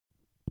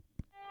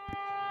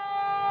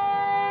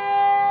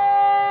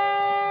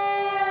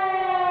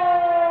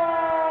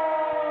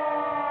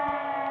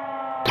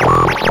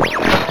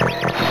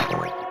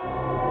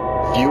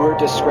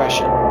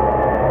discretion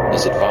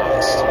is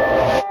advised.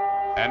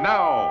 And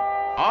now,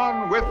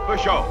 on with the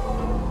show.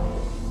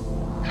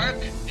 Kirk,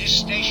 this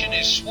station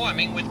is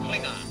swarming with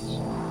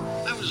Klingons.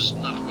 I was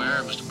not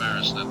aware, Mr.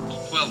 Barris, that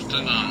 12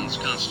 Klingons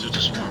constitute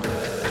a swarm.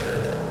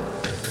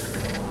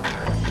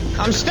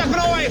 I'm stepping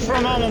away for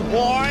a moment,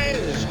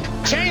 boys.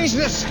 Change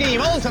the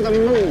scheme, alter the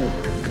mood.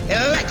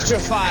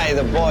 Electrify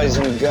the boys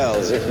and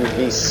girls if you'd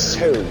be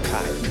so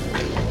kind.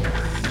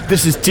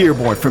 This is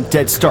Dearborn from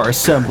DeadStar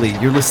Assembly.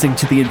 You're listening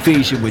to The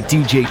Invasion with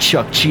DJ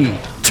Chuck G.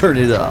 Turn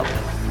it up.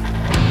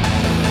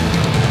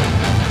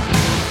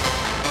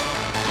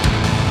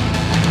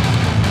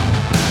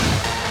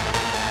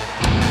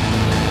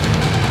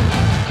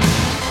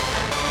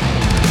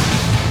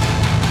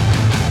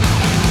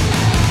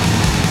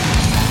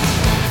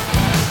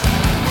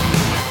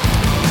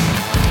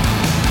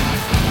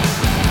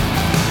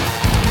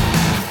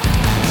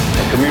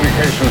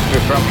 Communications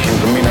disruption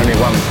can mean only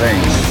one thing: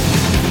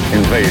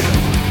 invasion.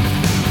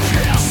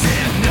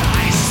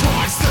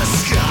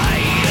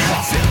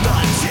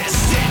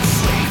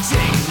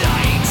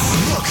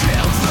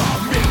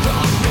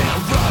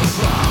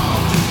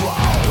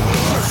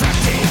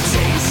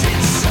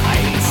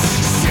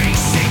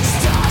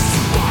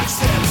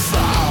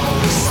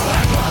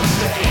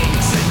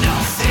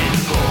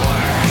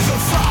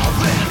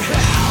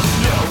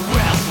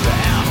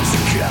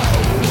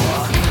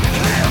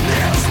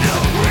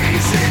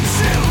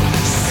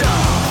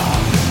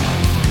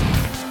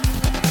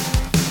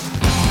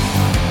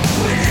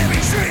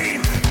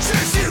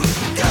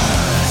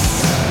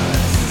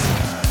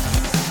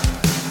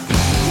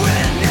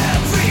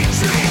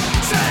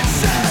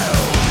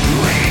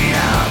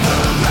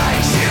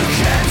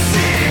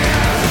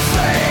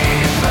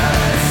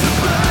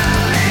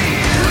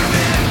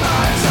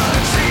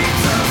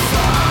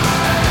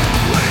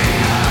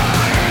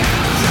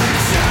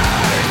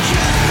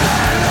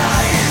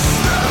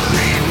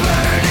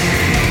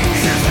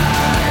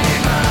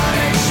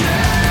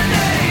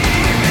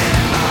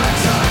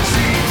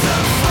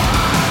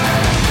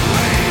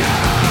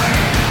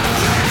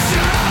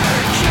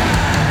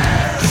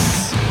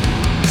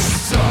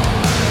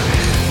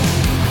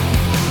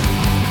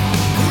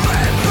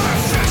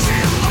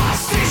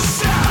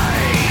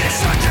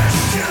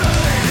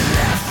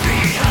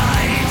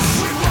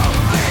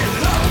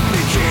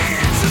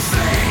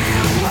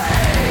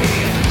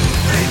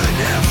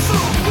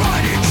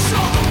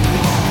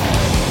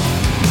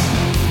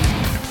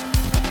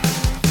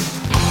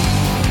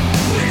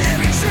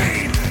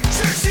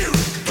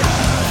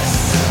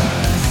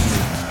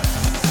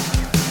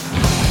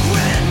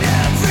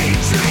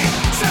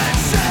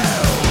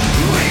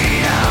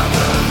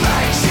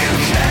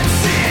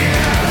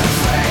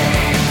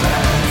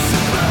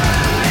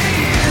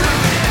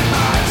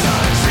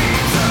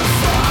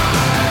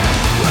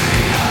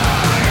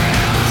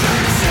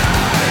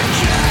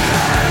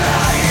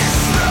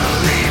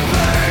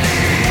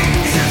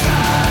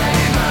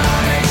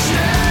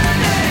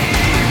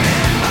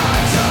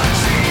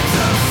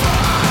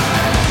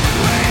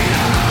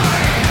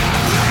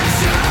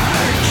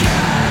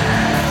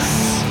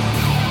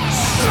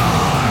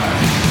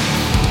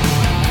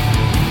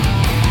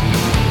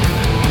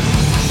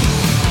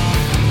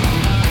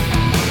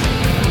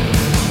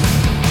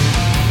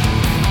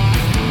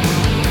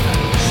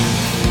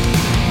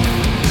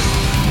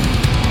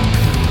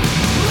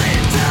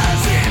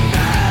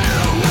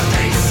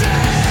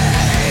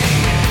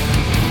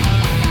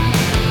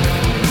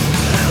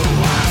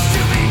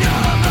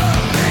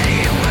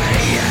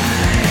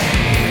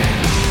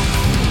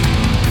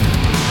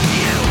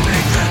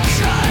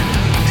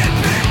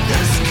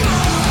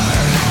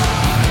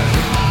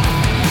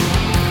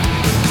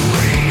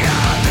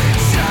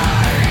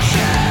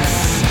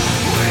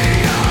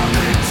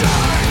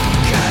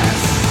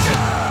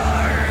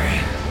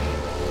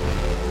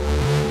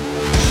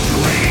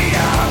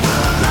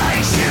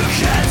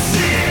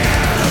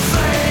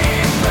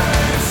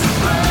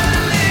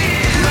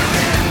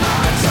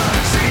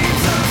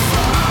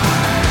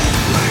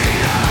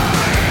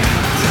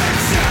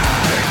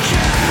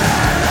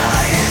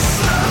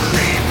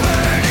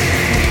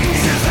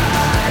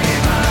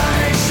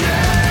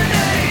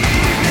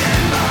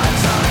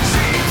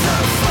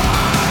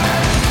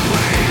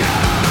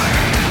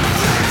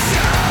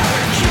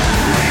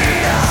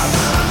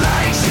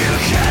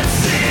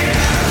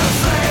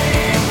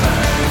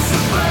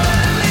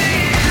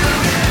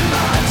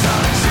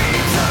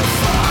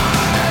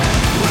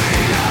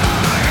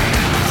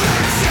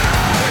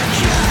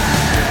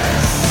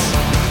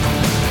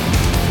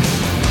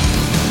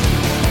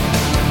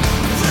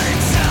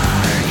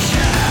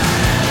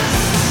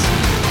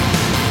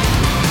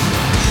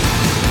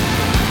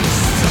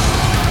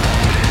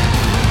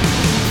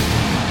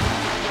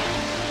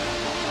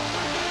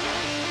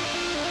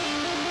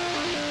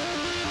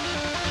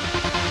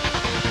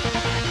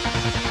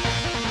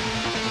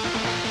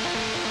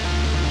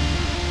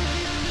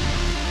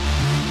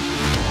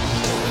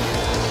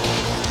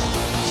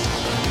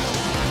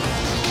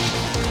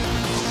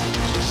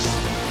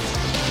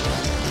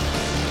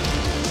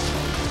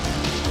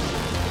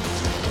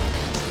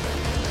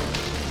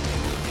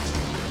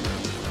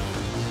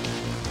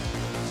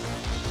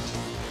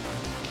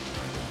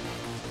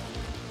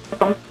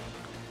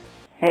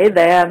 Hey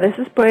there, this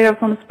is Breda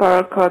from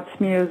SPIRALCHORDS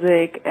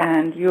Music,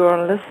 and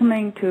you're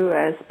listening to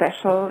a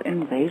special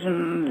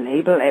Invasion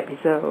label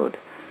episode.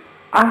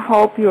 I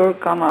hope you're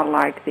gonna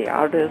like the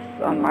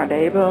artists on my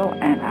label,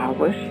 and I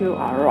wish you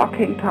a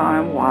rocking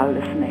time while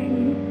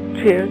listening.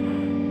 Cheers.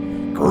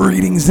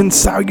 Greetings and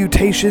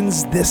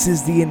salutations, this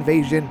is The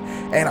Invasion,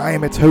 and I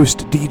am its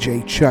host,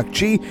 DJ Chuck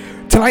G.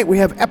 Tonight we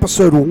have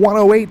episode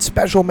 108,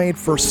 special made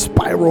for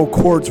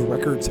SPIRALCHORDS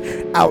Records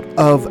out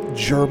of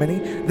Germany.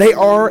 They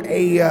are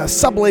a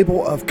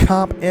sub-label of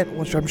Comp Int,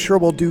 which I'm sure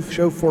we'll do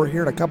show for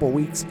here in a couple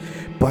weeks,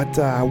 but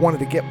I wanted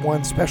to get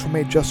one special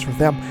made just for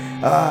them.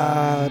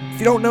 If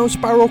you don't know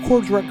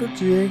SPIRALCHORDS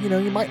Records,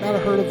 you might not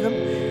have heard of them.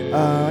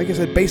 Like I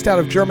said, based out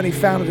of Germany,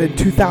 founded in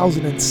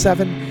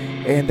 2007.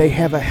 And they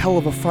have a hell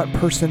of a front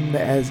person,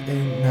 as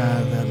in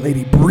the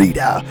lady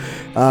Breda.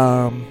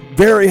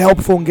 Very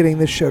helpful in getting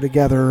this show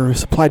together.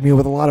 Supplied me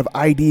with a lot of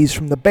IDs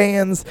from the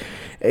bands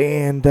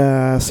and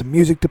some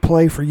music to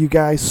play for you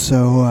guys.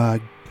 So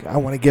I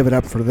want to give it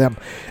up for them.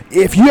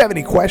 If you have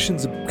any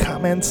questions,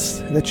 comments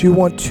that you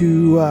want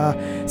to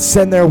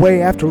send their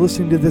way after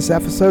listening to this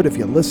episode, if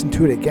you listen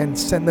to it again,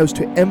 send those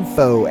to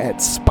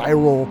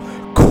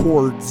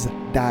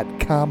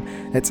info@spiralchords.com.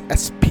 That's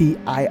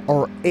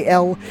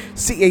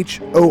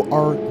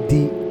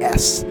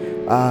SPIRALCHORDS.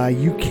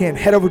 You can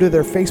head over to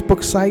their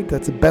Facebook site.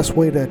 That's the best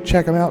way to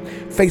check them out.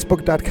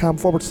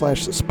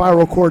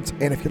 Facebook.com/SPIRALCHORDS.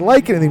 And if you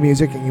like any of the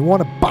music and you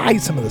want to buy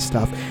some of the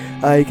stuff,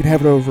 you can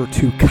head over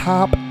to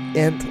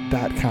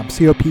COPINT.com.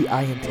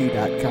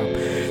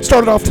 COPINT.com.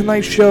 Started off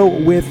tonight's show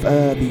with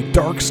the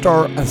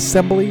DarkStar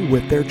Assembly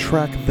with their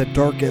track The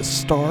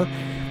Darkest Star.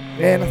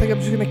 And I think I'm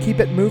just going to keep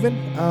it moving.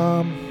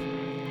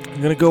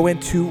 I'm going to go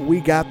into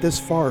We Got This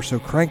Far, so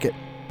crank it.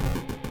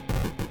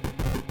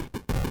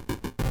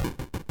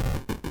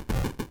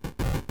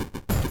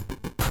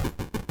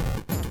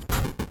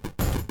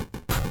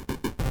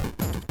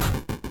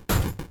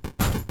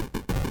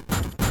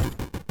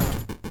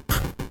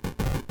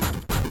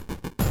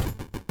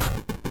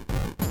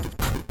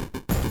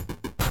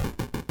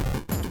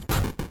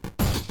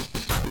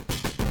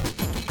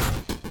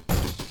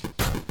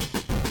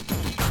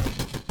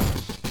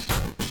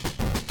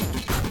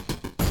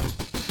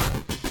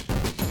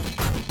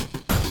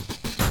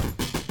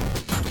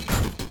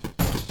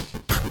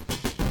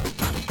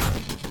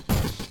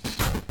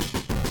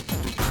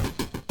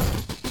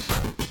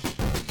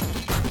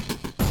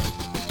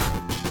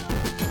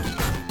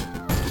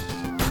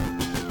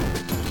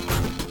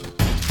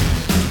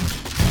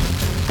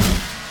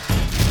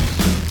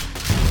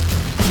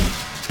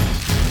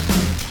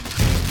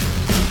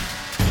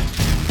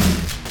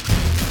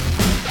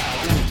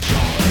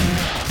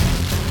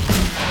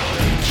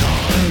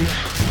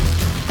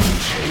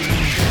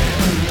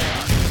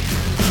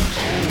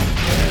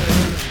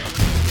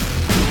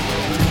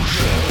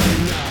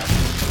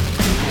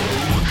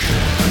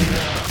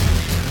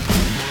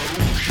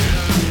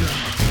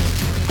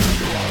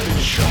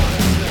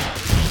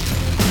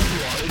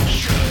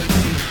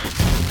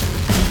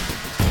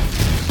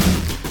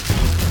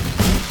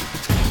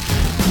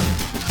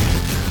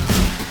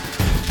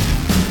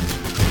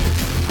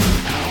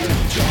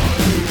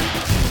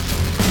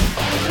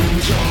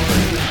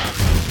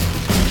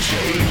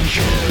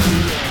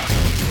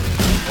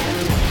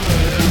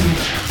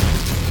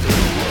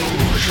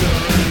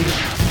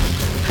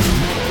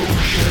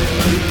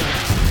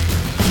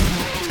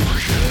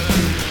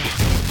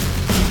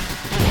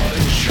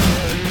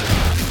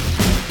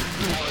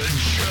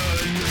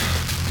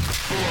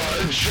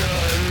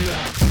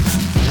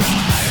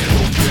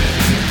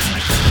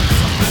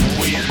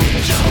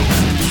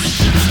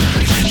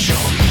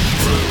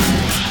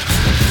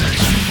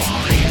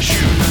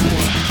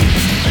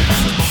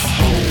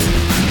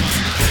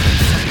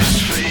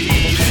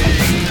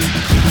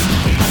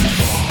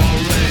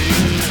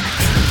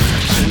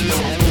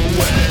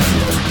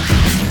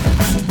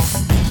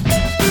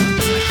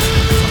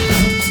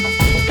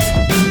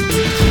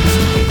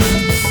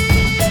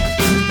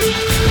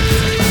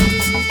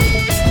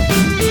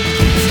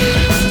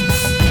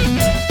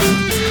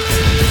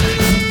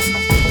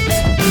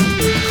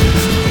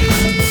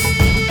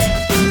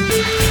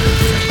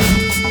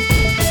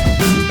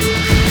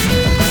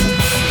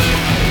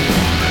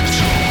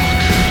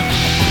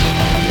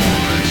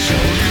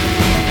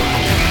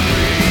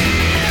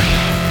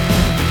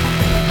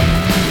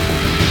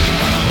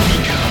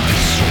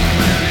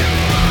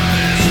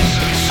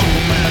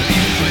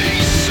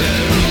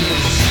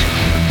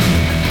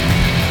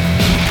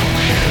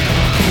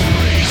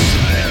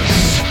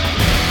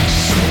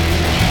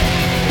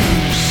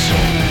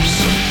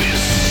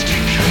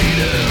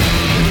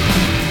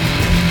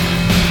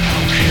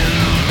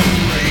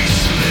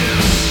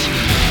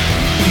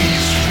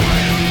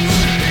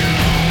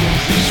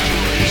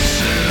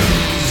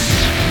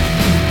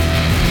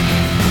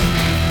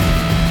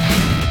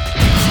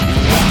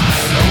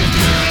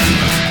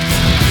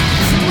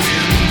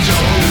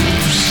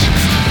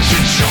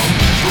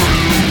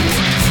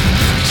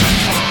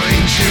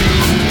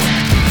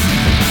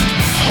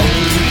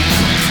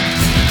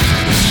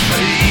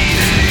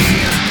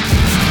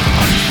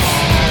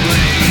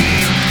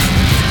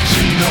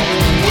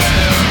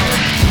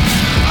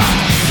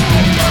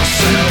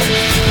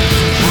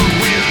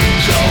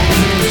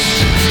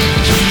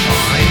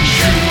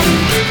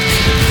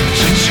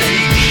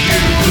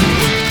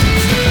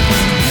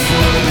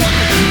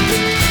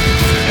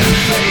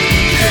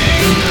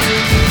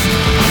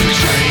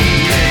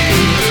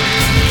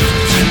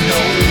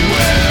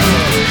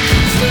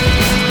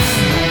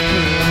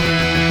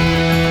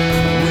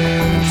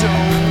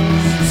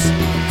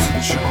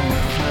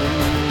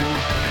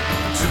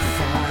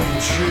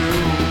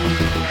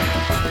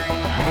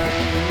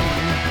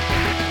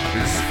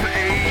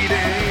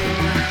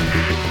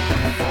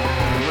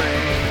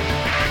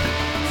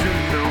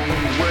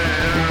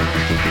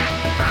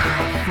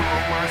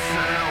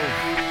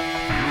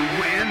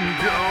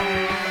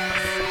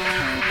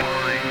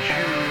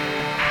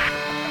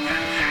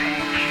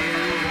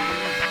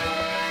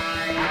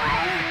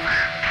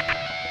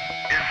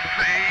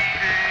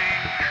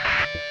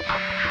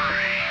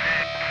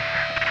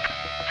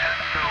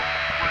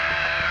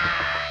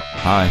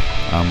 Hi,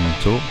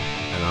 I'm Tor.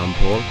 And I'm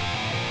Paul.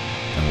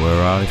 And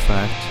we're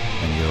Artifact,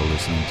 and you're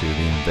listening to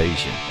The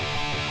Invasion.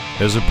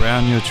 There's a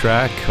brand new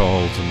track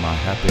called My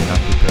Happy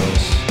Happy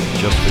Pills,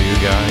 just for you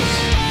guys.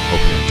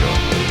 Hope you enjoy.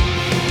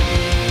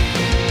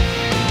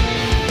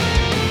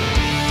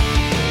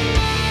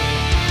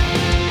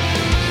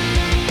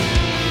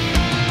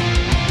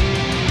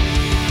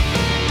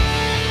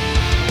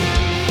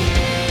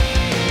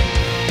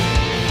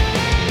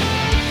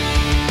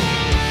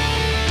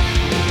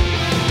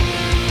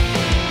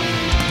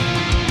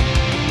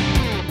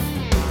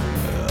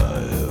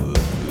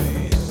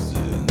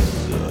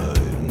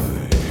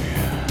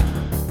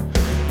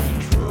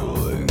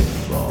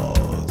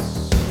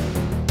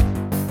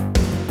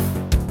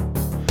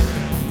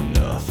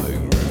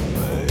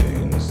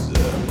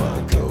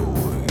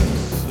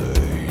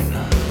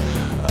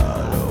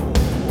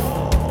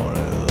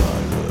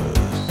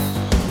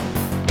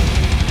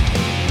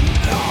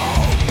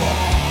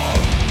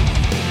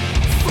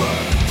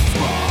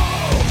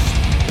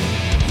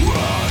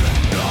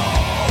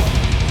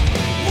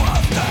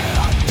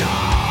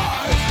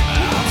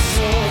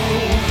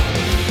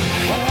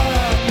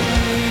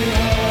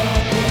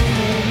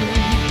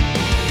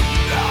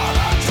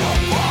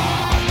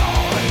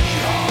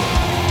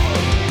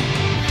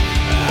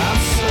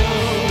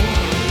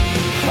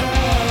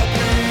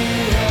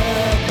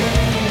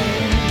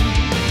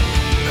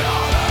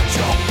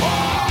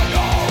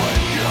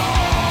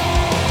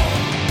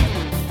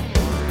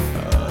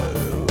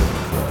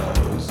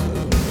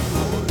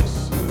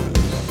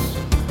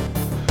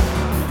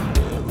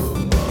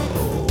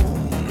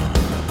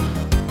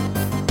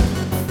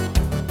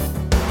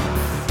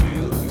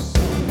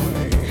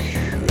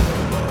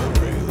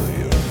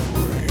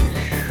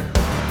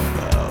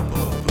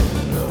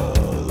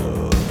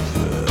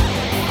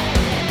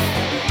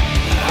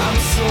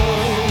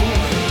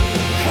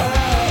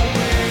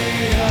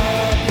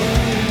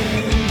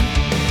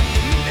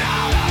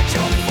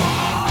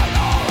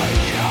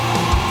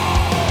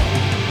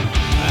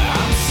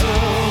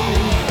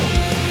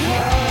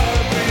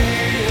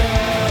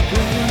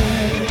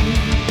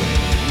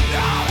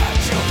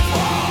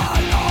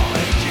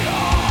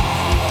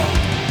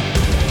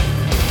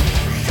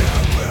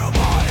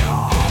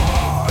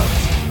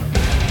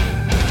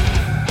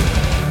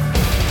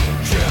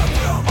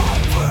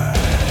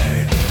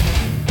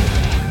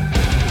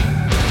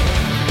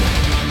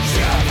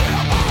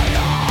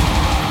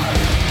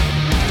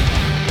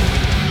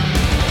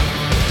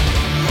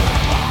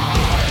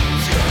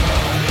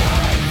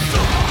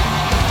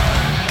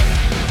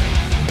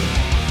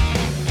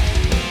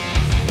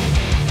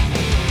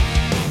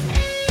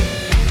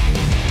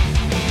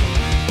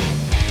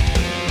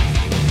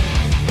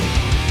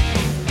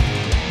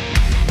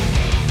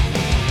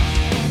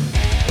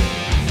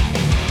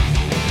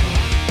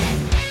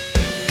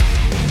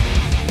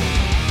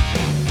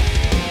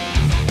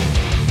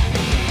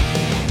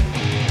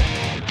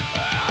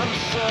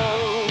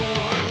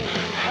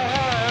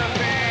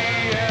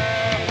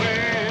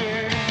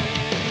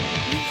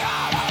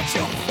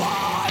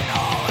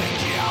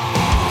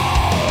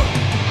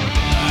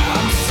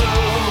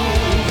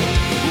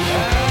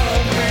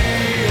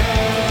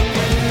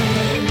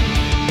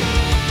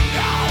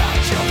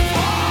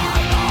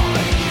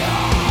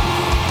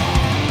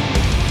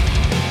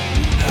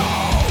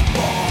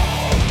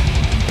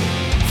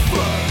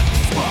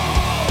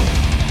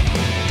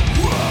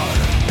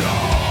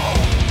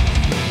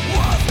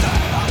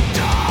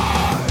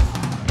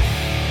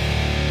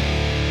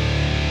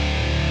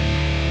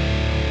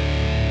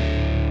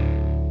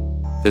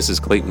 This is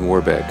Clayton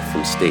Warbeck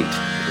from Stayte,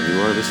 and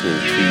you are listening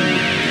to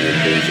The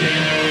Invasion.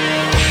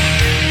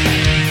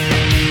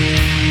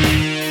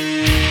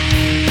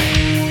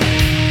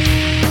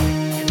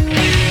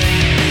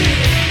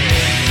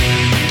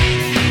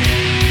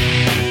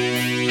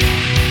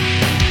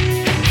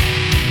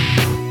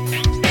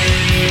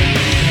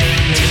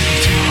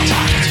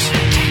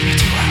 Take me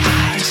to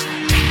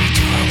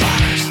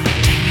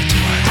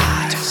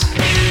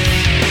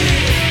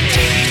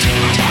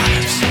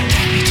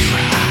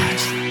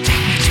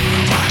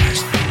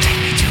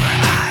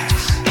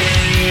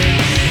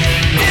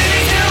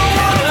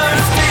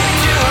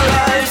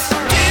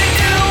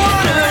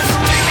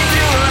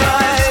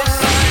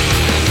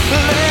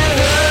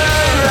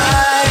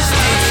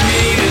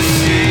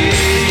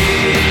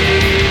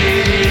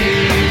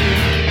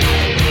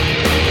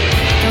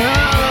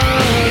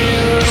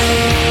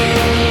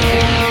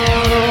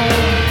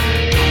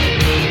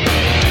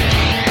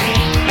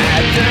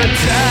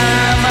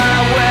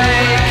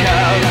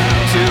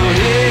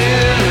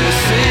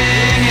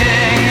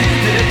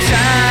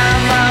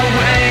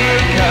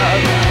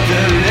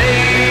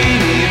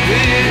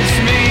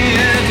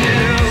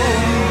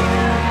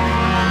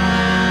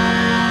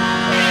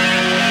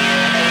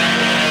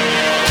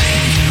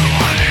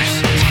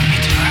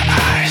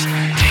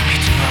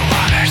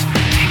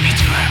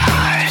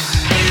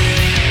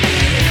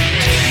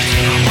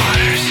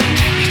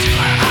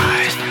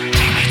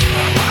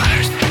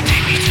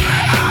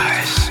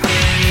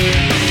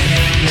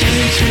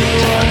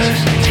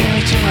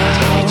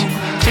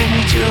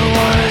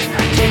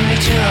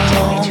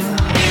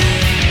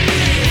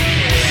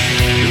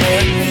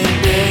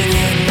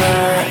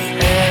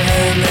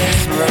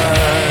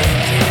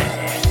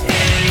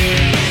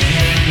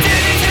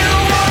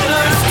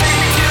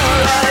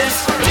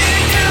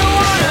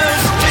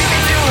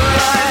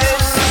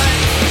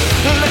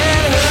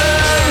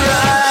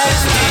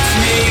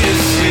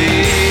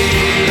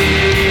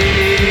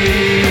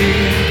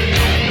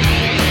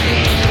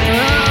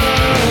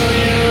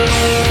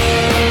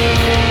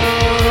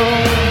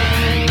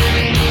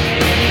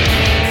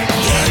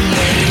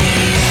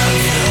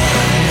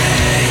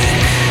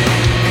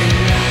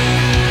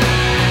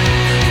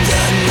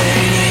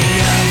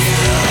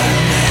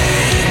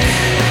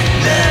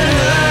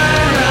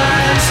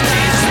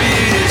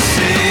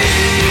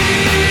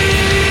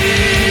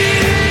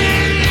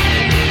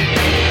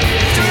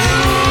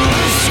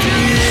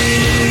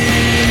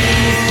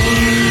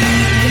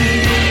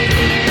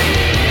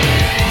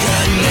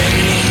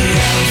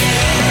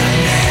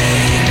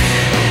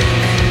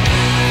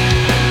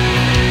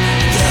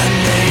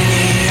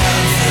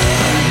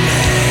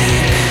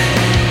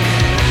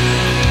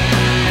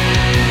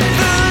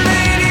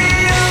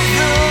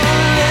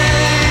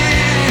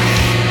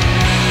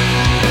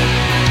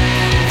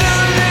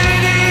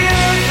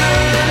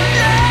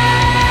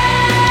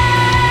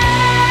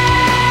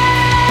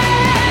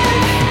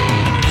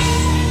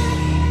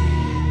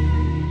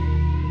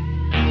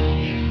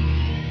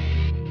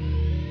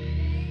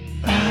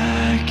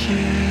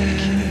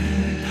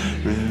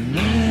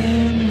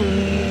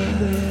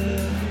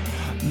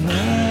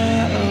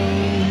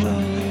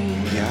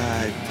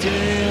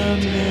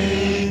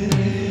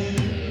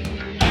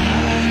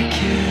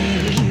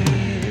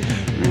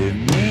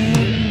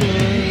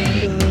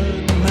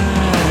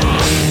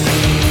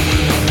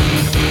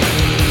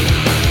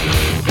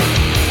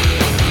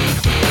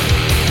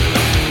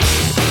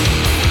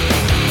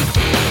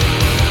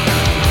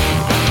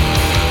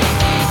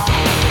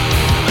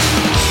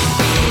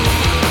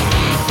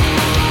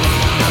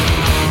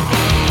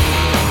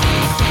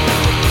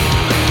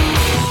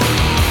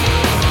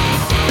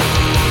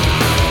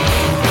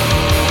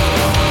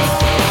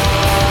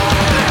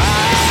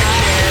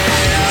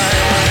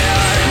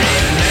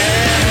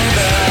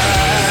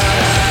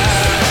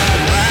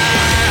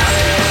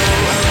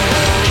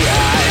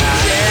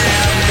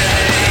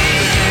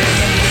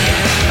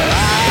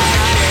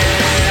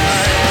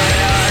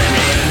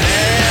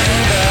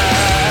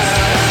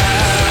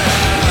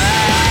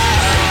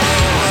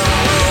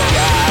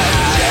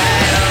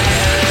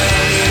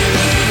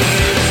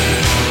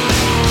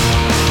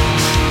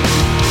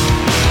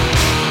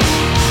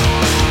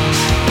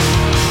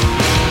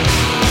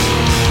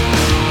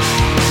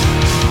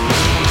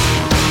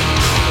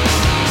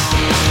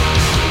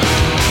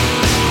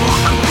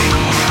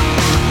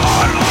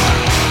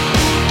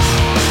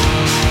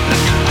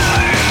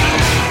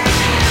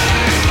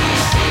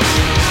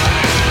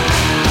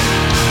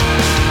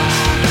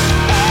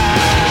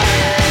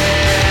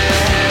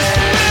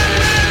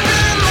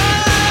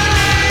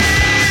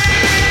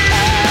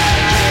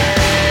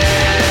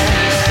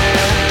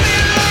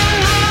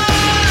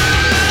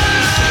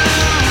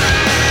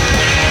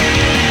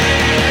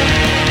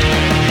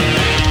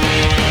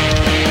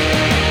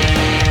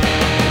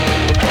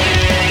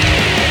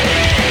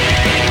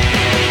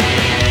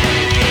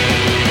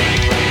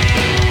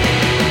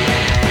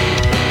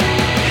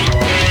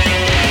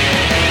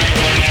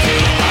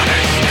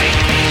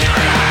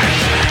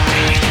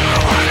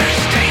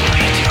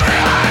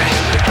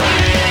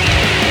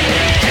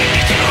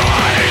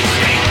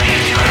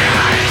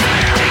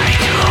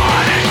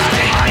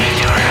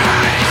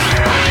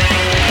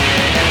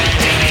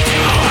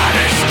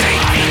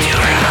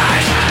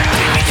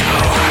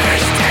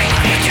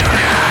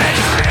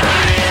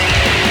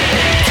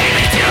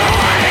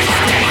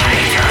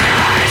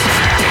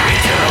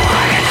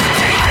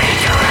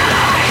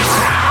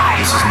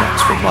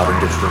modern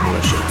digital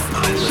militia.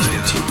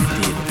 Listening to The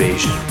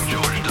Invasion.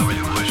 George W.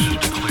 Bush has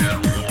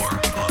declared war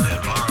on the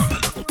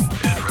environment.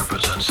 It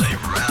represents a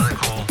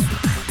radical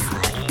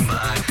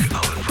rollback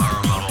of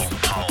environmental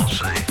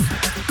policy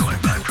going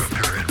back to a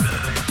period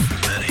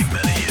many,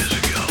 many years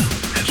ago.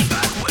 It's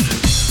back when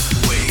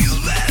we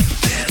let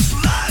this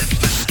life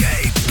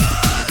escape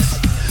us.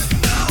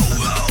 No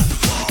hope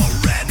for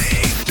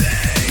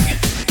anything.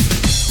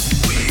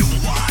 We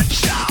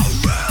watch our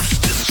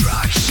Earth's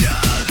destruction.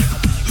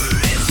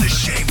 It's a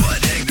shame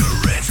what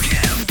ignorance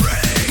can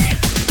bring.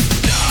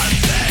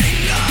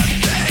 Nothing,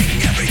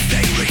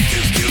 everything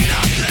reduced to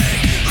nothing.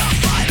 A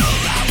final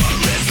hour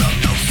is of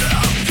no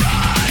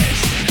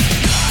surprise.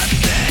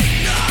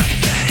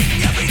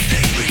 Nothing,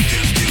 everything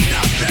reduced to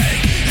nothing.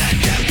 And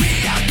yet we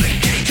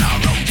advocate our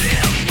own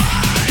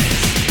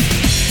demise.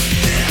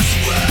 This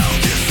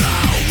world is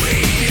all we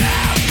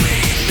have. We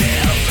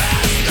live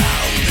as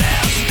though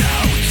there's no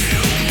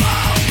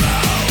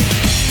tomorrow.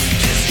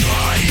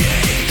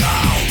 Destroying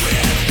all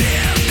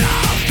within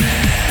our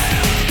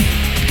path.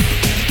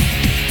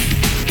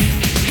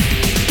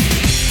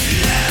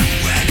 And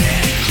when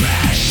it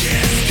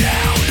crashes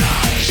down,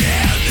 our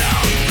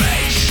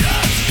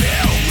generations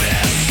filled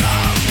with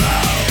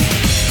sorrow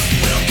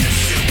will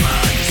consume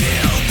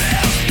until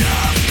there's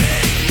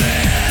nothing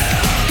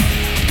left.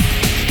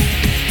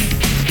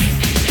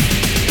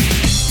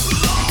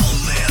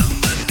 All in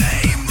the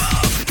name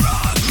of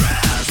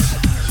progress,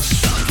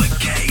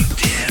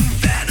 suffocate in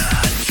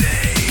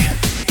vanity.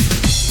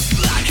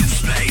 Blackened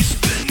space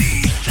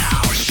beneath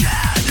our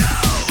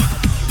shadow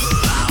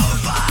of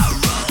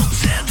viral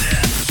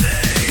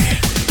tendency.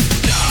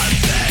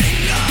 Nothing,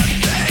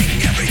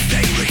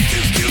 everything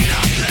reduced to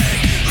nothing.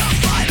 A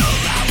final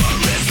hour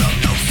is of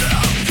no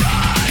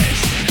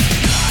surprise.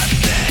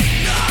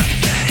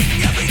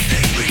 Nothing,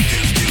 everything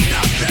reduced to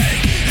nothing.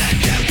 And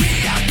yet we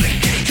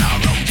advocate our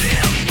own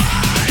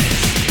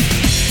demise.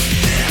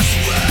 This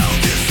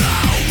world is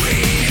all we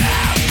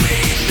have. We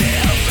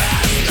live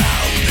as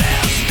though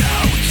there's no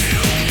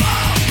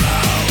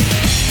tomorrow.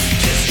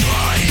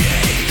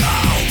 Destroying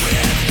all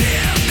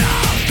within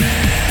our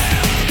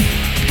path.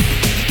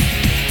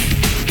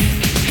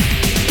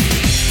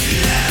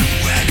 And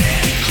when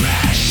it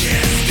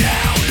crashes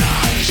down,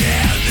 our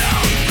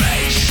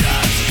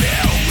generations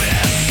filled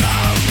with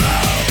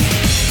sorrow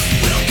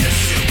will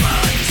consume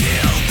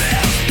until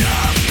there's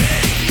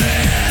nothing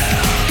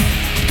left.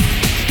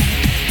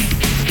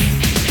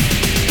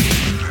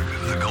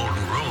 The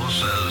golden rule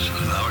says,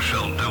 thou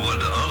shalt do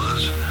unto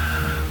others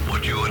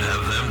what you would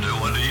have them do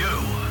unto you.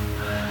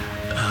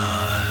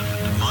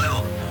 My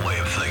way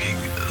of thinking,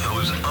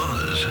 those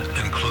others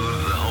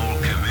include the whole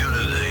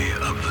community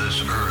of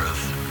this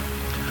earth.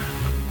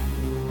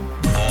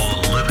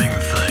 All living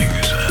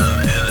things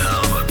and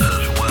inanimate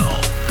as well.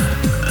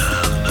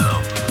 And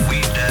we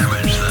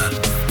damage that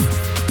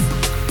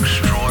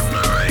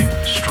extraordinary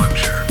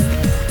structure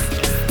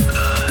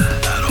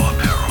at our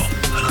peril.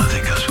 And I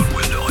think that's what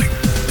we're doing.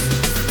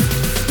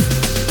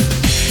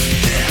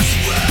 This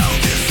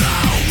world is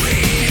all we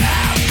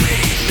have. We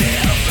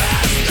live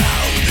as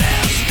though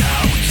there's no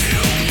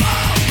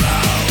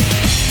tomorrow.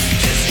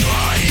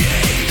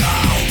 Destroying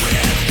all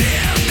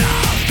within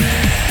our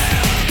path.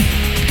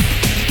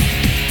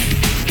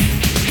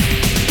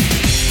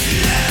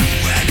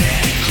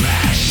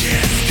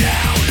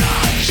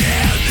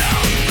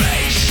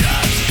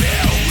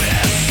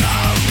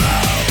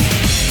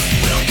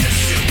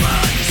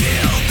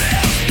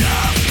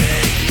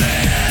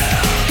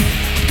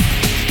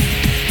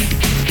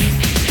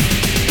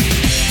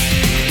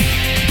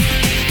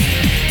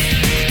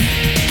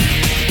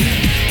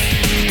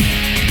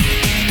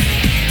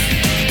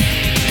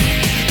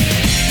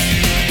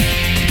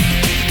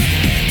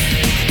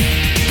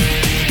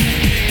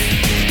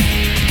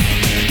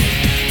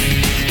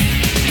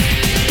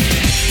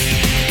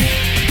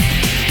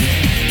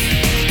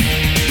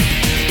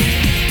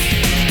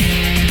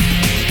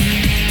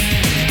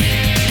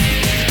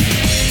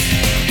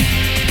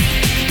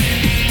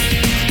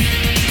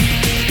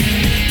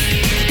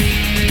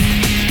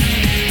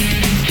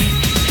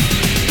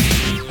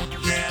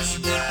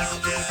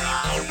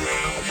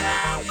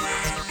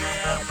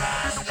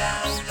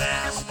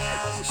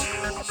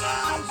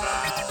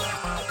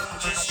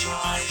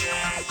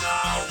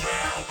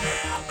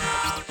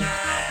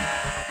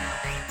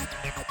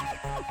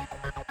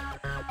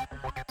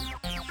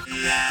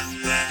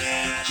 And when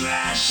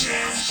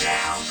it crashes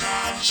down,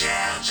 our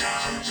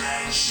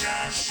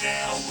generations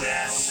filled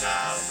with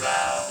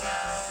sorrow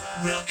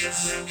will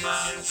consume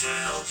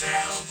until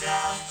there's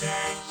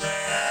nothing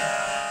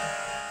left.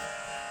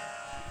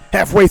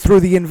 Halfway through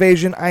The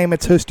Invasion, I am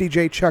its host,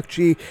 DJ Chuck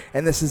G,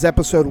 and this is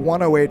episode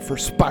 108 for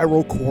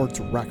Spiral Chords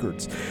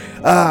Records.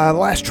 The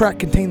last track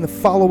contained the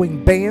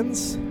following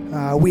bands: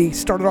 We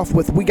started off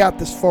with We Got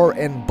This Far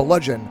and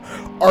Bludgeon.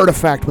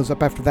 Artifact was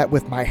up after that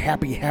with My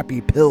Happy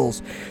Happy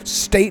Pills.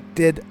 Stayte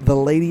did The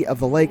Lady of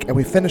the Lake, and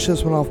we finished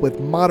this one off with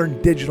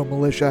Modern Digital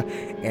Militia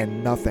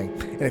and Nothing.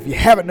 And if you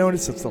haven't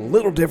noticed, it's a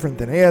little different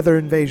than any other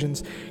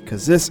Invasions,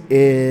 because this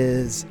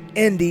is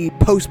indie,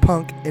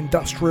 post-punk,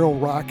 industrial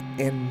rock,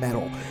 and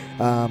metal,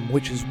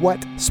 which is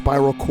what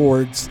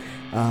SPIRALCHORDS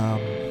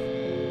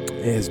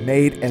is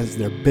made as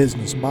their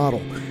business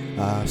model.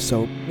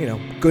 So,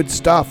 good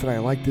stuff, and I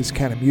like this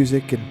kind of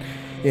music, and,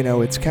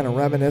 it's kind of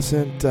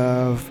reminiscent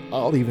of,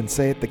 I'll even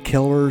say it, The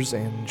Killers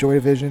and Joy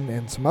Division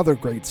and some other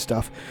great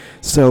stuff.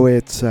 So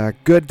it's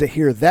good to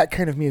hear that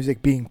kind of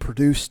music being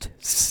produced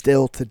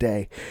still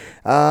today.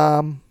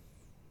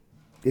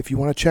 If you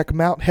want to check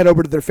them out, head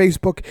over to their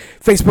Facebook,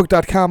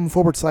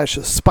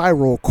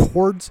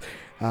 facebook.com/SpiralChords.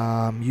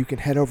 You can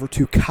head over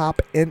to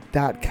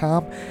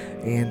copint.com,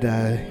 and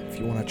if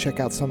you want to check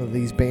out some of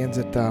these bands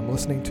that I'm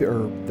listening to,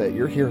 or that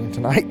you're hearing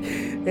tonight,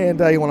 and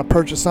you want to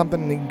purchase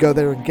something, you can go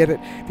there and get it.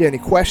 If you have any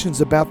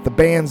questions about the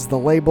bands, the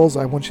labels,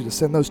 I want you to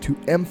send those to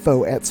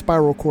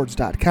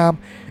info@spiralchords.com,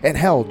 and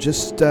hell,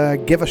 just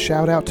give a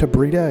shout out to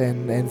Brita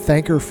and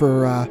thank her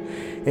for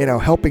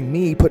helping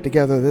me put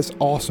together this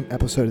awesome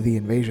episode of The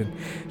Invasion.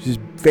 She's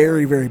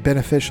very, very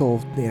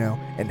beneficial,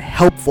 and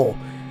helpful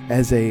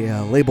as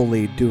a label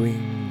lead,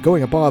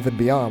 going above and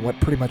beyond what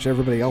pretty much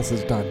everybody else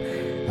has done.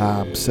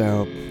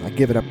 So I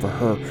give it up for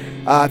her.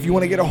 If you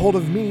want to get a hold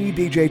of me,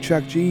 DJ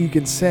Chuck G, you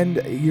can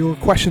send your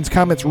questions,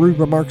 comments, rude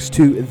remarks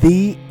to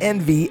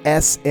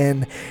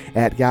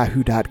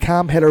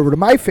thenvsn@yahoo.com. Head over to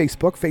my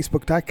Facebook,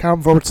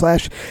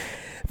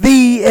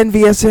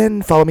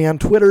 facebook.com/thenvsn. Follow me on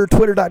Twitter,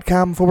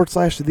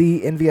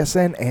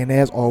 twitter.com/thenvsn. And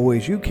as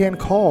always, you can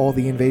call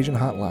the Invasion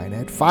Hotline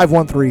at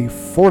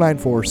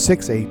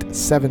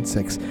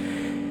 513-494-6876.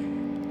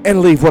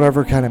 And leave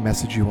whatever kind of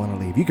message you want to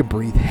leave. You can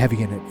breathe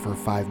heavy in it for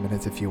 5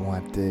 minutes if you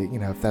want.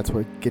 If that's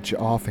what gets you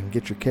off and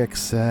get your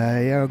kicks,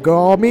 go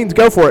all means,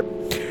 go for it.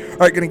 All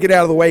right, going to get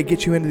out of the way,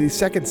 get you into the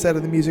second set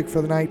of the music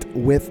for the night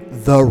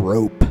with The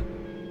Rope.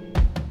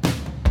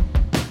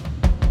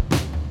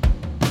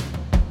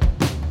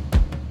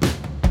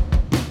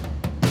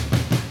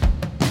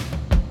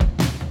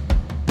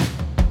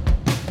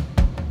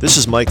 This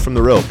is Mike from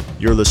The Rope.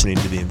 You're listening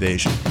to The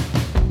Invasion.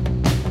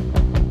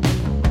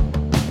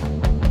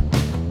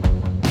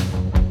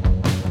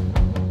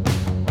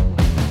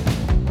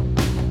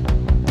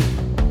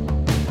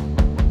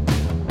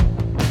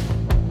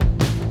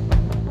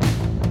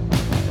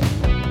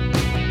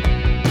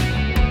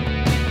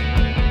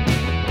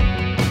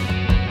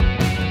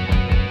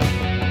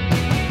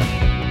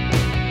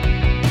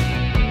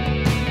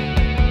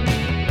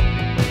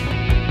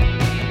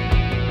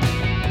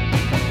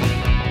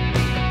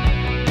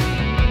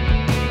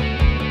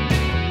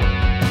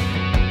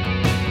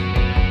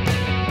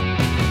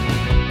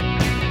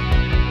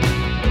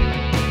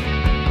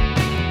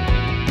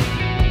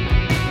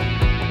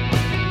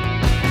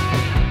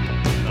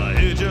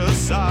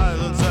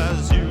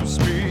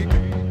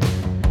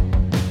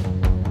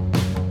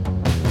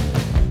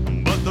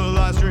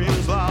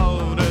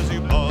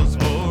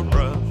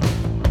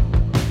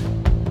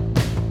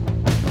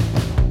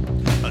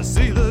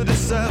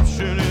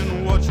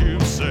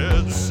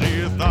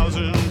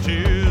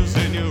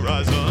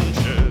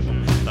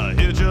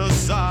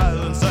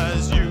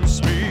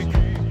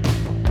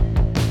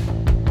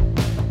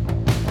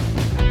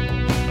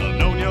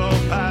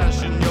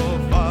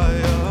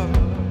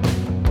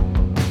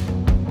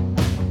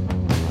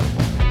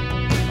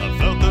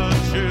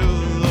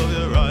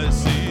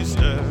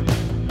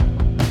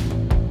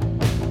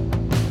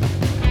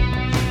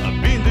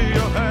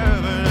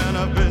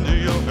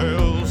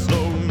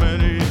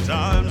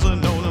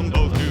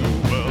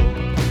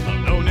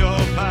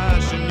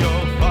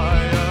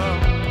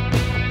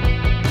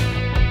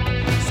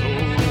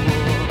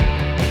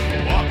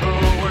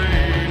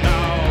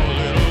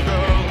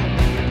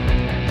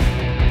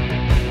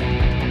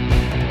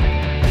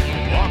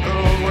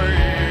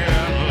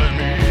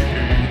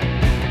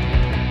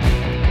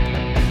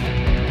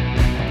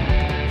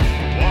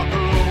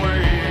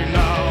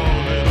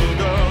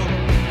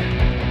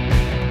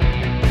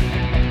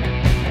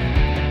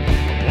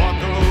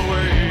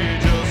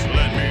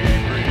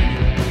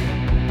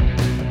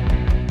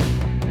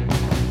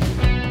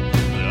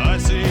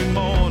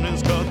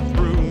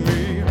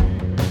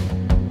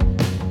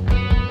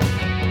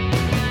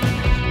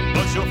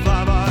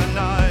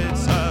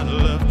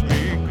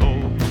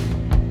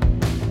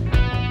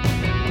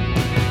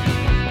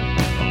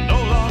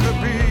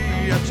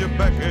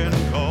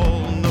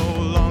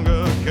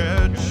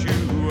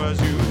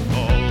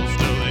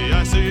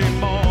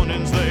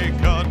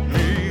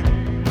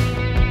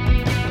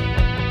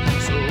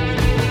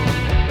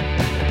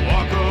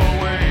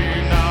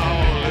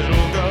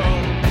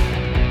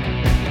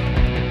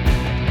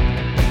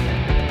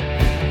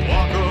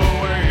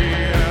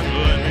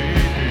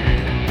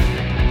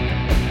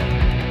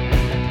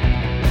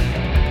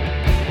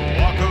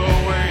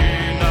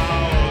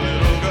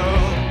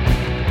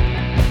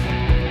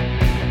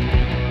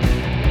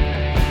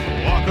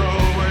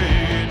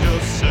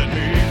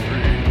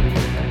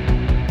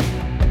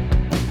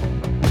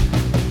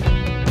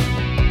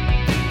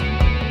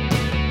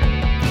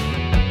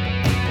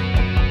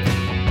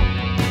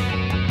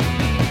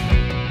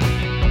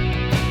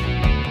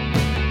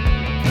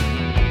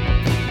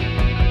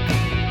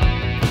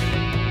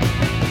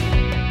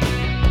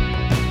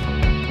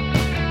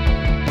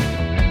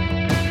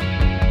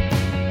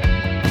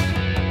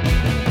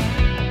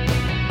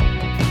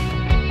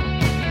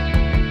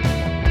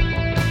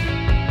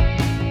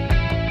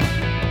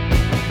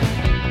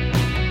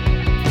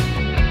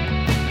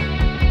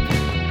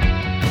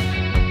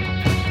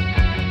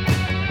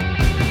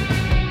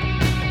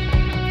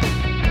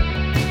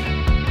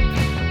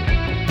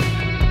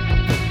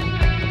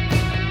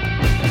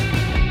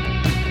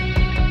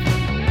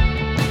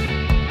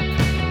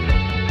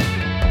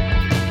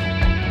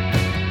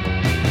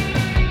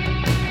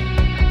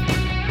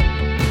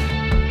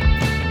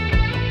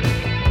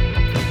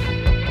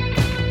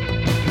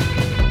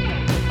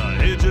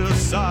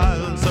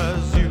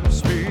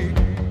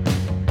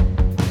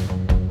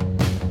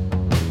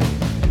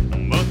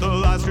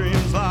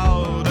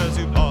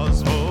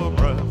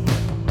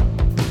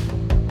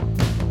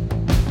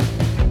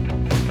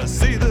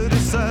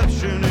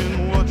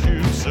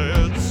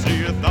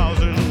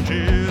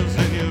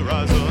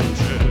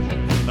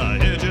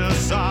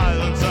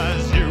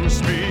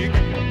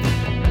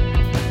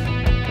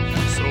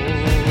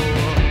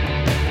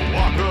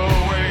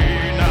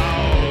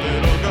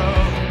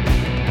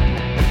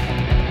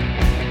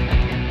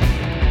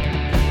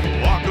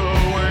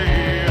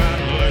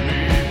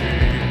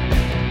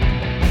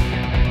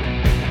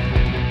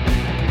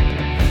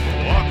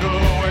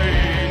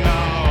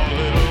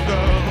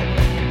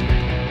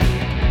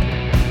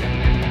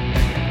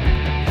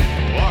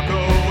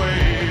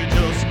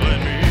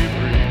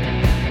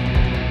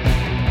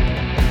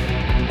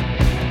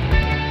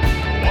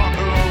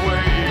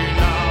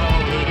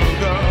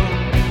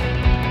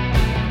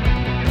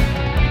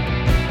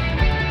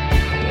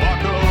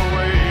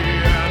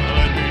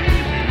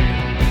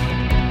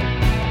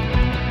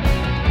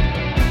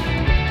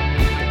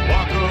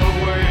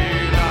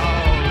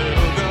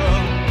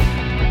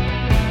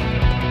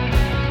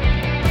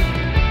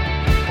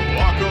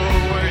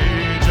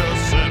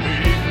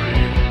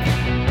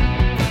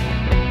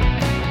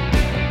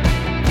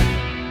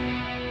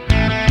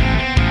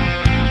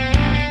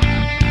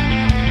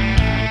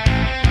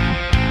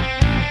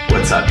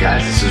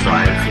 guys? This is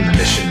Ryan from the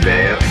Mission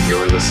Vale, and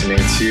you're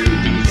listening to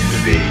The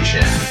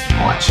Invasion.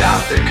 Watch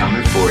out, they're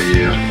coming for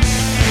you.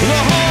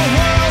 The whole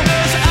world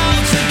is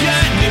out to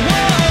get me. Whoa,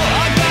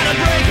 I gotta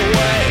break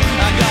away.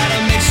 I gotta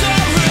make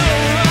some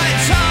real right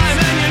time,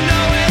 and you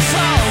know it's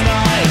all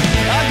night.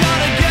 I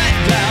gotta get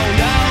down,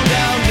 down,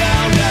 down,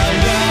 down, down,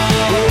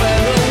 down. When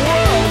the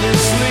world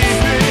is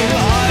sleeping,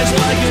 eyes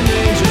like an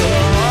angel,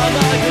 heart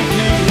like a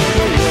thief,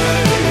 look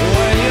away.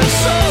 When your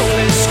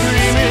soul is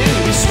screaming,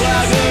 we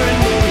swagger in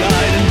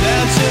moonlight and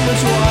dance in the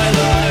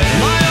twilight.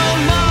 My own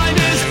mind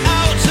is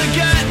out to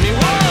get me.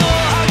 Whoa,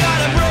 I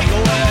gotta break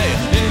away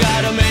and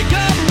gotta make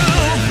a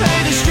move.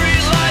 Paint the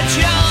street lights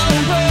yellow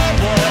and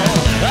purple.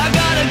 I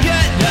gotta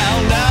get down,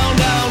 down,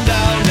 down,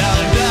 down,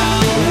 down,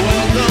 down.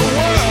 When the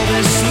world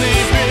is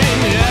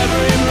sleeping,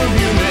 every move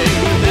you make,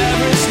 with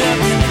every step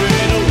you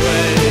fade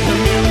away.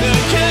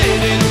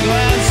 Communicating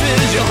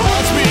glances, your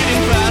heart's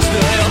beating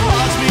faster, your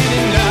heart's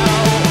beating now.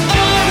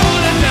 I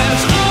wanna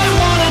dance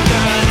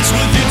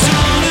with you,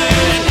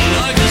 darling,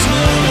 like there's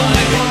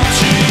nobody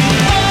watching.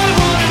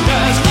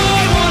 I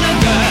wanna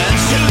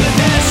dance to the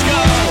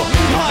disco.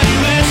 Are you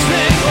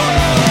listening?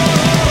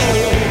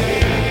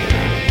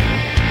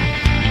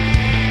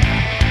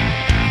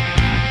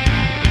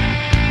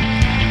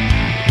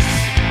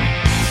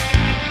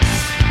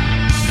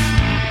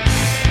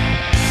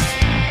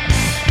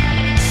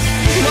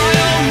 My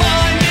own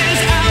mind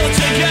is out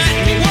to get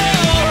me.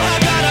 Whoa, I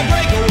gotta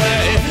break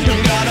away.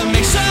 Gotta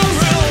make some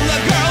room. The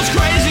girl's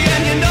crazy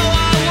and you know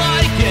I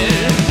like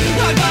it.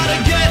 I gotta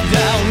get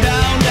down,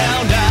 down,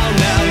 down, down,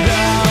 down,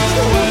 down.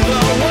 When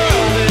the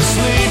world is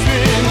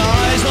sleeping,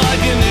 eyes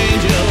like an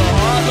angel, a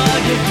heart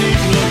like a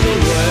thief, look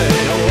away.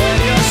 When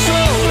your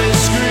soul is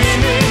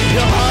screaming,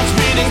 your heart's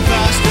beating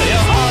faster,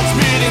 your heart's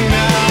beating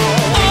now.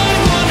 I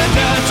wanna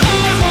dance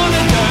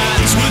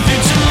with you,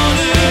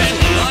 darling,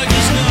 like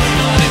there's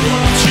nobody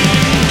watching.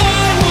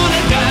 I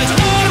wanna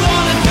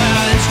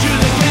dance to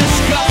the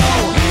disco.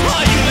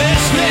 Are you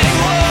listening?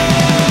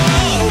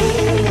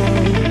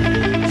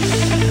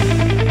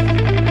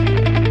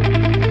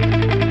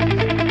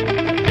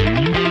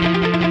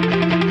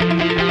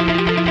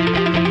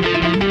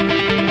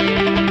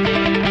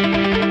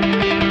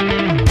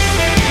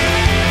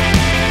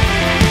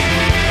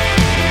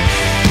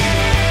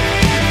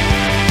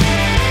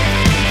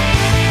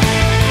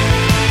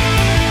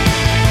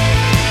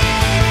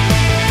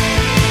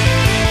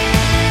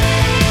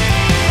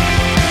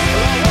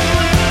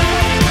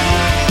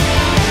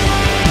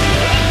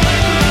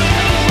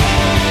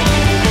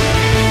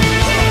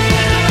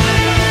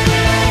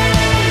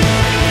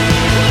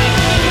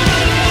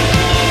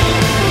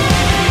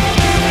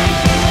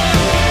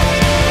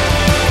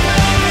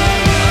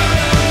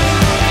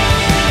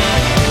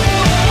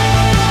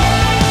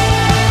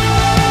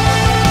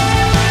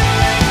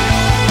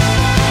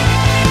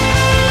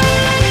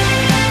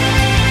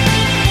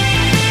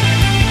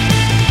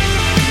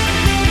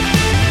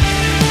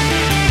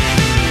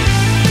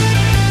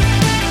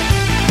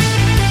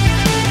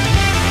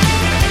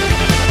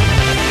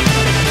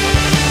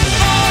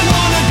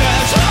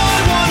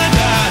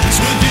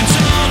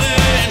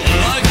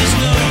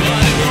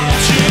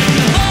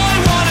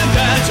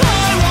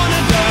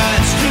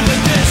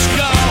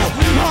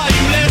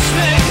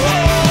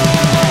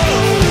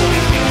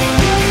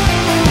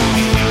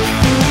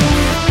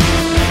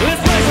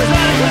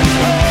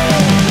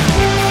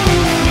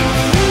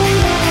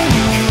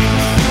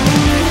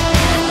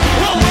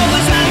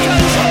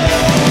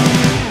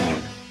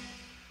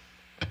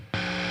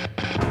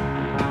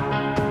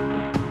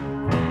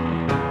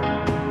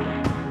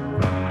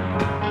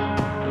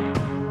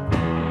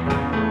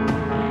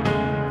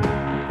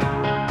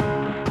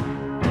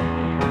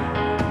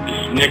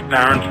 Nick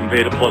Barron from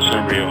Beta Plus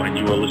Embryo, and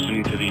you are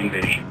listening to The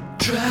Invasion.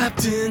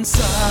 Trapped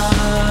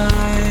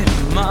inside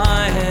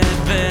my head,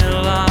 there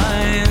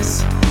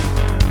lies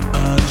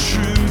a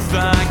truth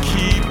I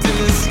keep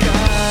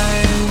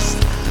disguised.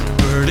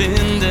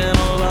 Burdened and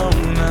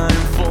alone,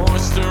 I'm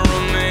forced to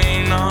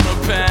remain on a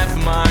path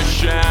my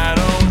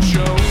shadow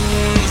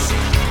chose.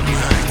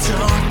 My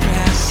dark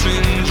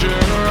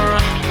passenger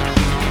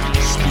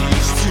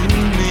speaks to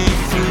me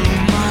through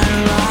my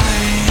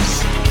lies.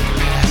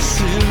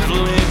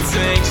 Passively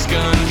takes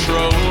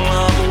control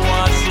of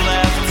what's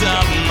left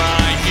of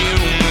my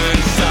human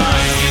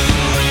side. It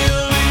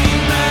really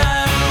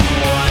matter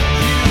what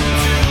you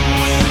do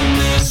in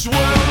this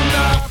world.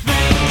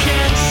 Nothing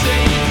can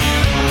save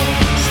you.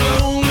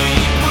 Slowly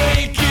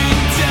breaking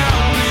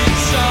down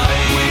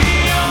inside. We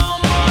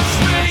almost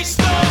face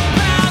the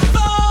path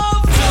of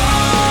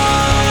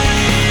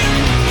time.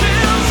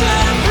 Kills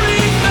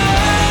everything.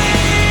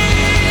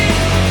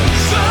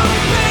 So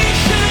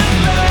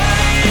patiently.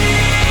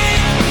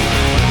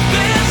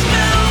 There's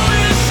no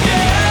escape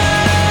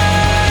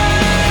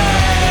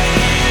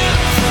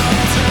from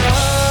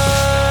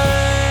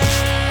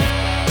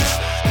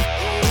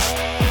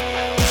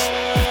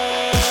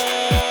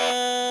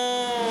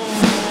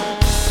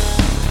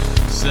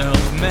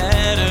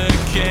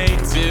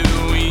self-medicate to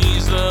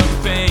ease the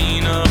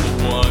pain of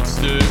what's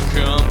to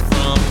come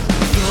from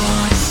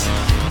thoughts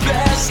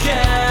best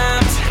kept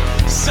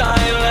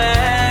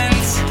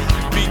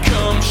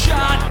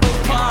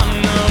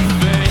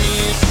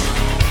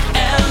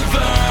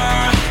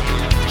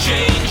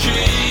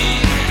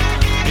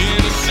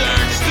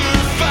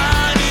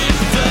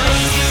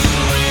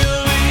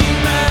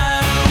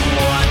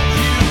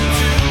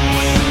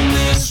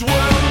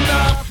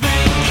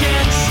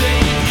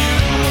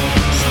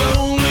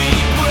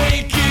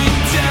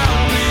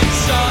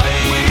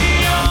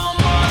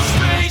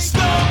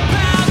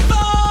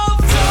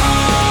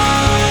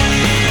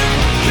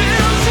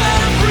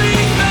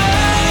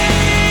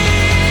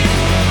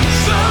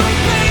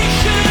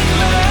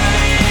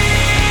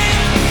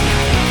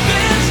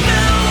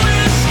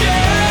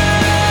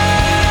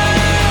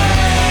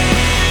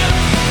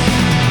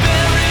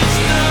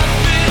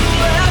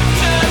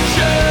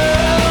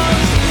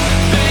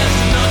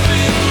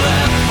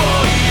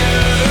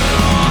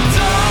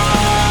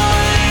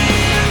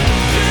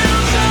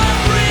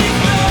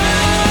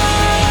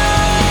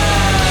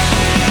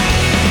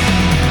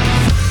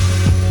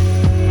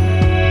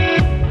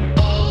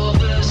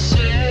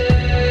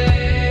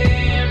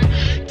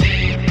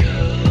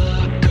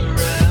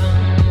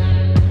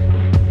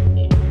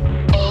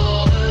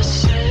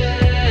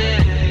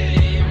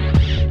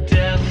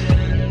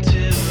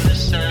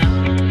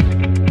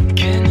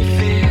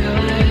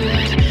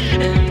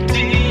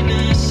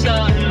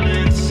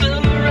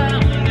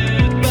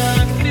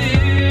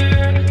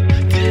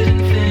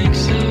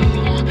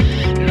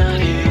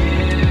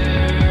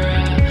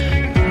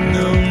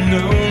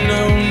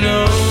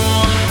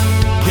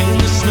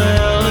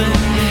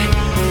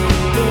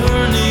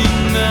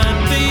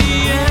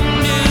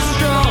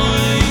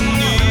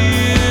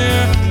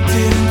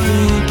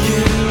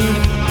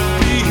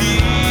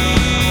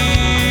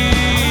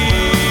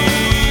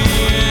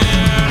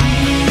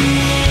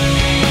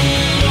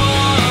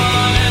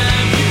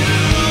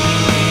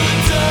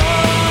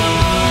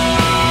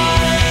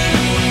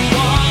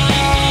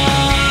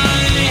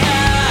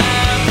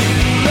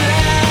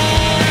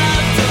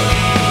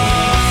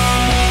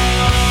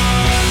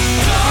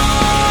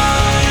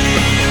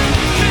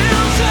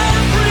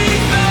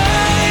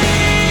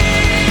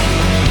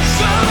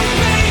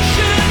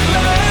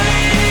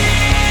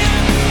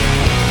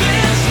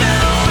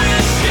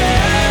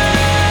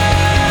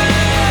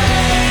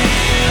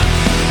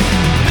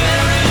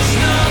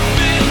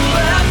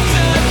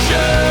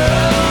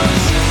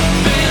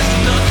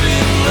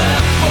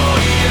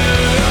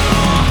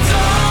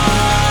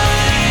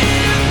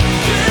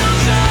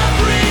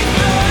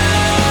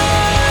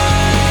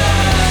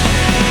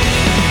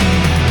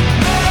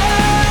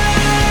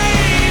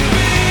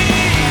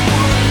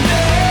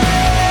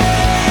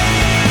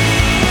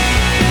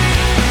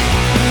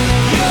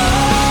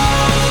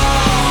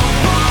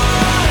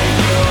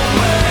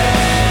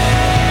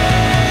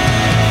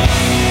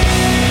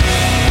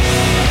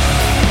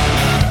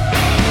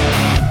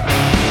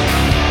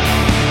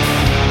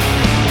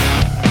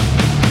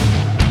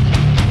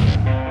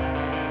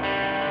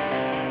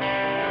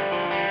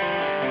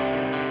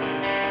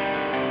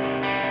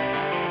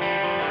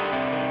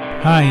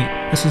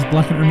Hi, this is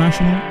Black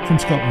International from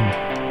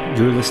Scotland.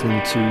 You're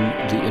listening to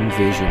The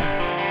Invasion.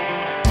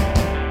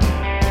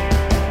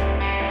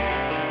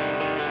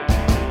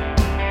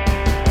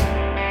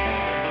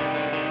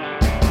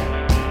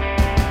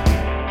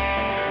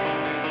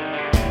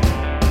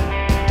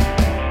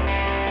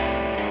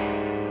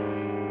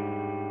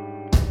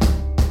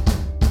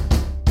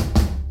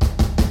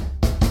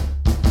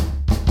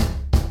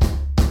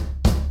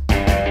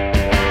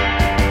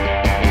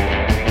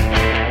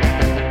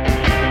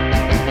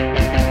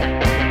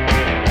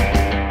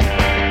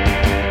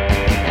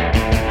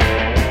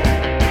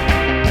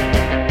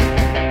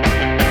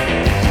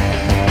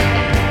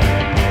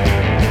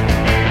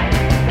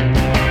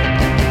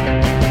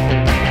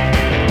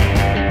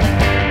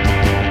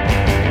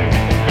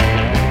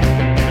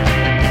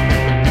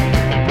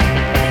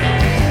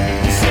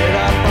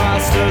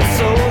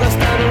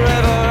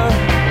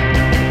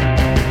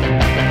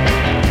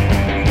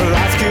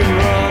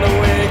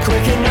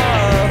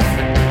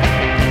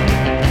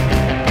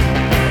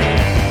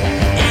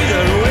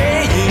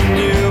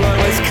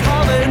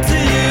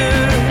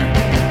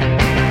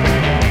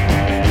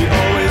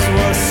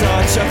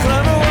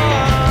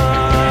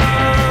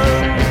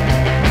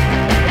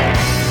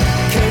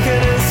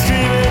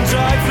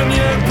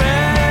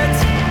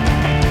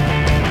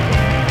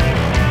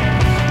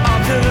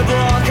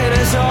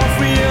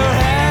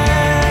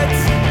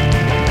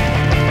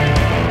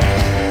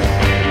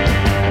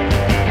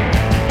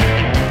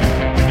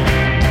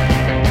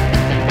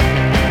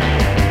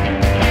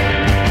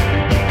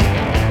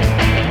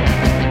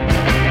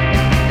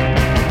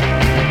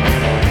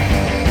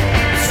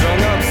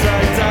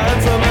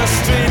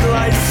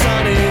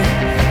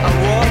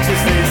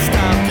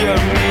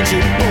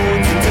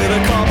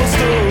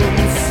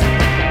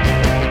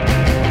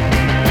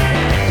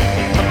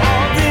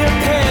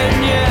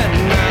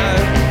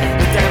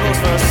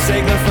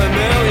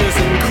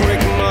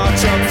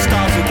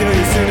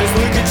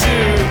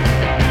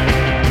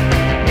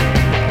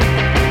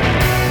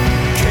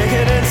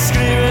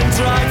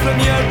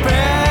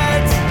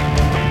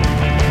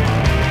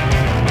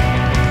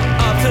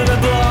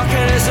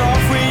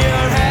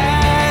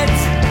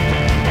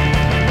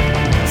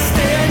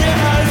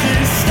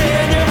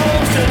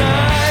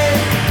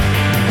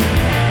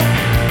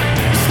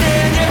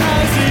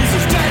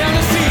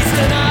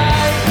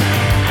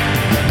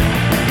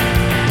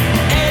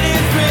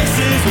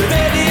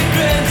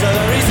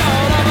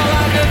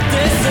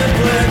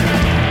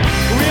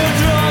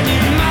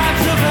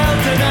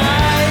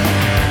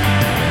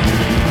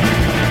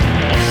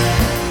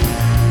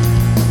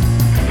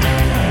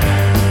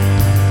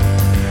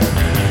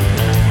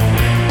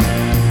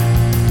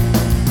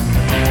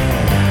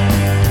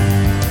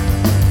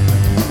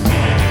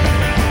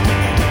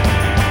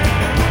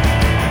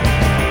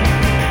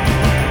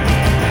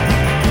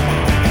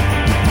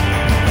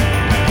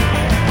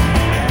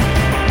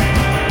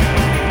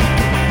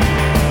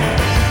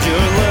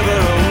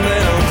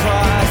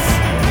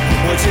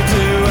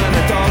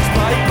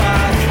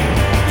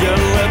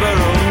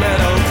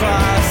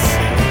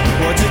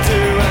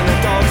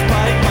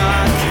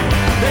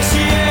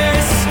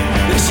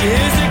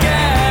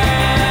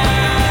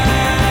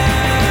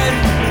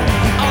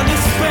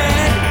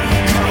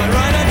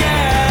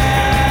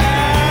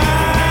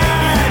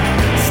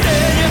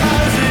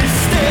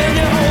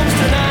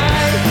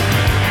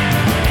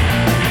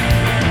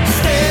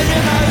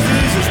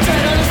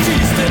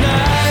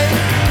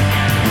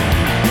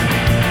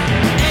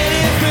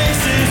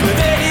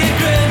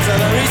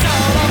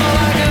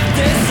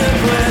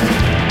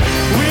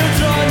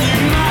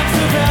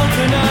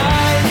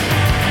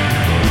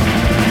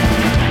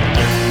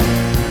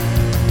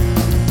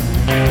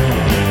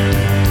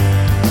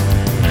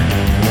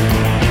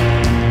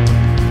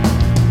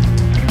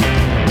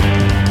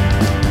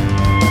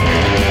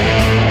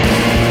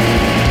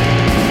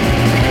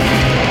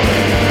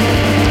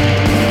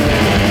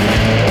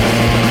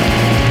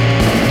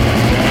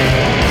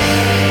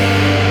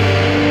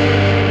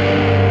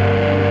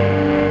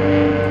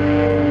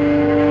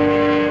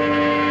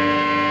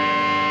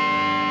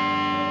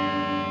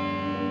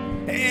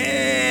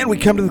 We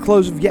come to the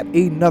close of yet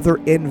another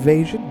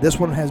invasion. This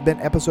one has been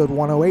episode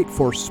 108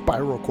 for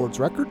SPIRALCHORDS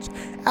Records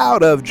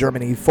out of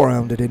Germany,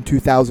 founded in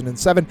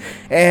 2007,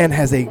 and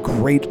has a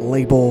great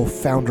label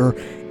founder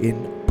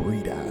in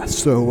Breda.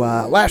 So,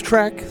 last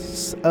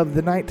tracks of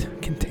the night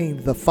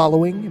contained the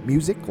following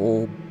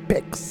musical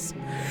picks.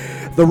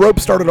 The Rope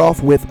started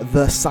off with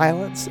The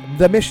Silence.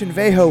 The Mission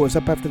Veho was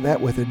up after that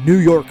with a New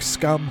York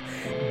Scum.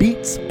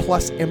 Beats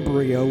plus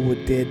Embryo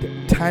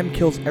did Time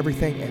Kills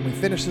Everything, and we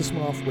finished this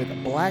one off with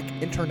Black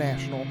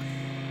International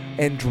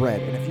and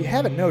Dread. And if you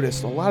haven't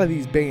noticed, a lot of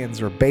these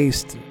bands are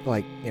based,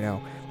 like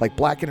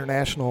Black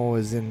International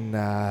is in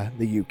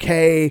the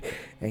UK,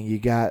 and you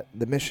got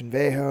the Mission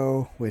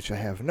Veho, which I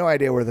have no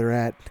idea where they're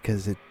at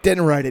because it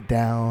didn't write it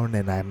down,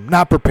 and I'm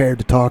not prepared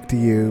to talk to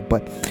you.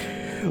 But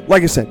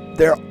like I said,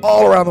 they're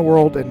all around the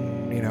world,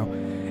 and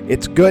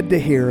it's good to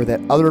hear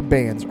that other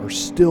bands are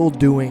still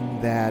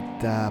doing that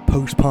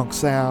post-punk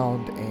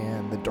sound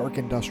and the dark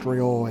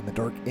industrial and the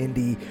dark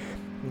indie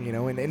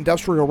in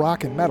industrial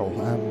rock and metal.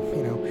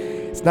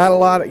 It's not a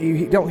lot.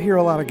 You don't hear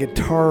a lot of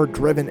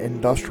guitar-driven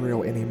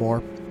industrial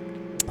anymore.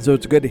 So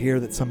it's good to hear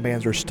that some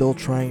bands are still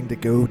trying to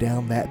go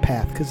down that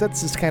path, because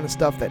that's this kind of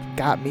stuff that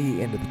got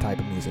me into the type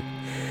of music.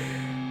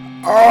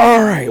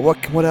 All right,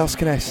 what else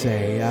can I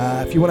say?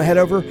 If you want to head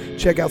over,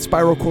 check out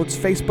Spiral Chords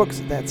Facebook.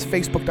 That's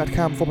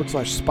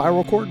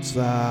facebook.com/spiralchords.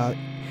 Have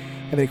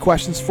any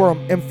questions for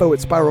them?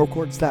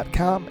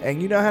 info@spiralchords.com.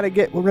 And you know how to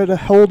get rid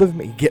of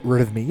me. Get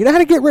rid of me. You know how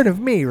to get rid of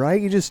me, right?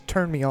 You just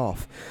turn me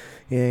off.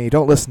 Yeah, you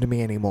don't listen to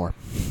me anymore.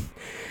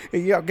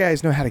 You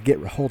guys know how to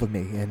get a hold of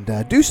me,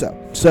 and do so.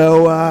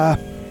 So,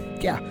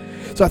 yeah.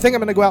 So I think I'm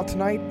going to go out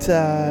tonight.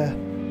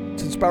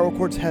 Since Spiral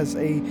Chords has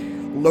a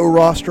low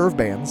roster of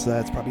bands,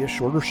 it's probably a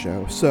shorter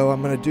show. So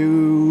I'm going to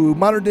do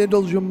Modern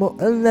Digital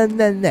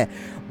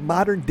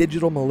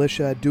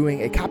Militia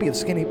doing a cover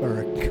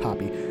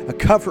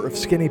of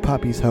Skinny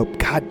Puppy's Hope.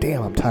 God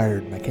damn, I'm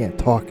tired and I can't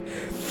talk.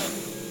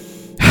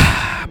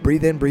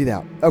 Breathe in, breathe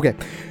out. Okay.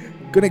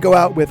 Going to go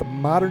out with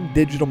Modern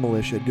Digital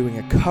Militia doing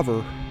a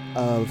cover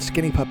of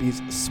Skinny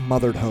Puppy's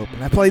Smothered Hope.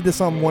 And I played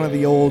this on one of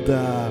the old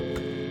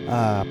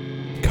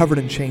Covered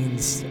in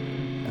Chains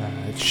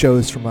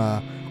shows from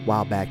a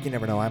while back. You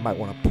never know, I might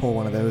want to pull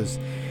one of those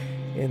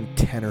in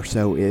 10 or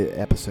so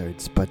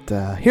episodes. But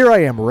here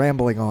I am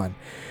rambling on.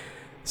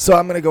 So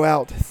I'm going to go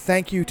out.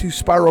 Thank you to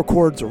Spiral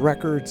Chords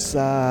Records.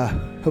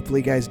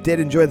 Hopefully you guys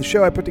did enjoy the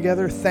show I put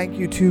together. Thank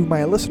you to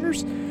my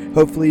listeners.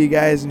 Hopefully you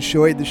guys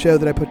enjoyed the show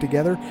that I put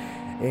together.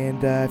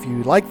 And if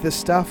you like this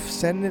stuff,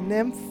 send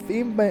an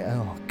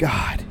email. Oh,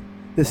 God.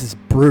 This is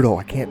brutal.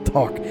 I can't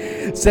talk.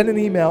 Send an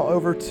email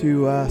over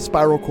to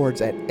Spiral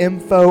Chords at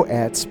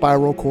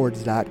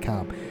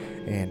info@spiralchords.com.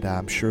 And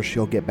I'm sure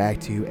she'll get back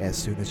to you as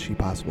soon as she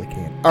possibly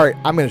can. All right,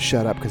 I'm going to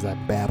shut up because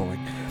I'm babbling.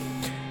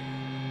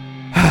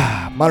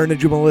 Modern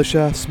Digital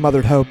Militia,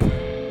 Smothered Hope.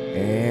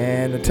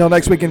 And until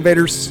next week,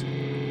 invaders,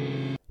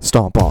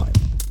 stomp on.